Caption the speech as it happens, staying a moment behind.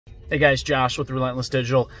Hey guys, Josh with Relentless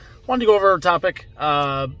Digital. Wanted to go over a topic,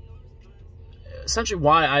 essentially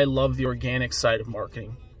why I love the organic side of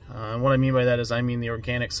marketing. And what I mean by that is I mean the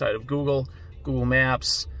organic side of Google, Google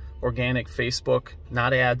Maps, organic Facebook,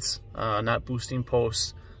 not ads, not boosting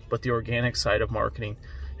posts, but the organic side of marketing.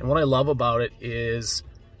 And what I love about it is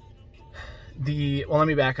well, let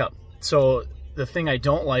me back up. So the thing I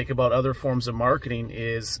don't like about other forms of marketing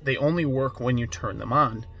is they only work when you turn them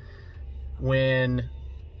on. When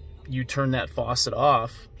you turn that faucet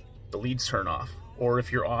off, the leads turn off. Or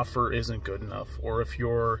if your offer isn't good enough, or if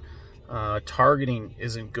your targeting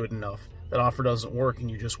isn't good enough, that offer doesn't work and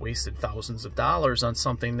you just wasted thousands of dollars on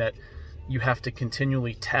something that you have to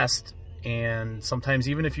continually test. And sometimes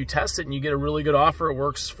even if you test it and you get a really good offer, it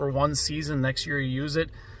works for one season, next year you use it,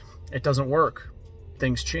 it doesn't work.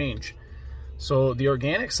 Things change. So the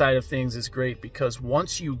organic side of things is great because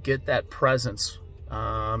once you get that presence,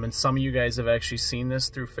 and some of you guys have actually seen this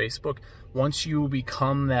through Facebook, once you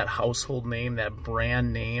become that household name, that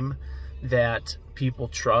brand name that people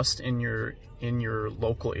trust in your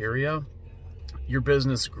local area, your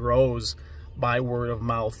business grows by word of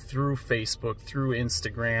mouth through Facebook, through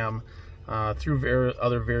Instagram, through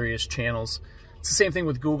other various channels. It's the same thing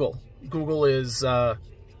with Google. Google is,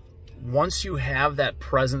 once you have that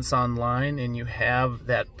presence online and you have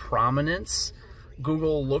that prominence,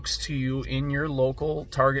 Google looks to you in your local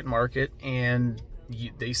target market and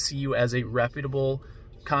they see you as a reputable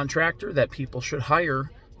contractor that people should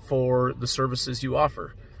hire for the services you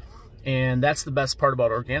offer. And that's the best part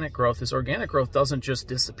about organic growth, is organic growth doesn't just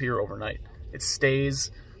disappear overnight. It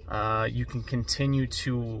stays. You can continue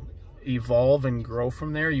to evolve and grow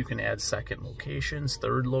from there. You can add second locations,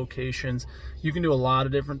 third locations. You can do a lot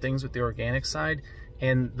of different things with the organic side.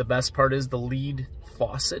 And the best part is the lead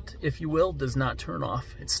faucet, if you will, does not turn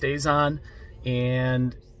off. It stays on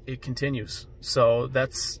and it continues. So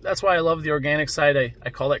that's why I love the organic side. I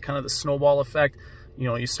call that kind of the snowball effect. You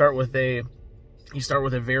know, you start with a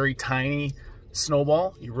very tiny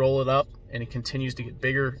snowball, you roll it up, and it continues to get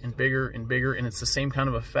bigger and bigger and bigger, and it's the same kind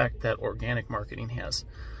of effect that organic marketing has.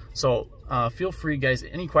 So feel free, guys,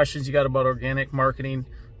 any questions you got about organic marketing,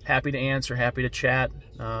 happy to answer, happy to chat.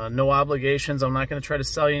 No obligations. I'm not going to try to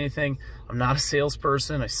sell you anything. I'm not a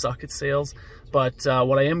salesperson. I suck at sales. But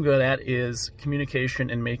what I am good at is communication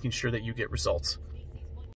and making sure that you get results.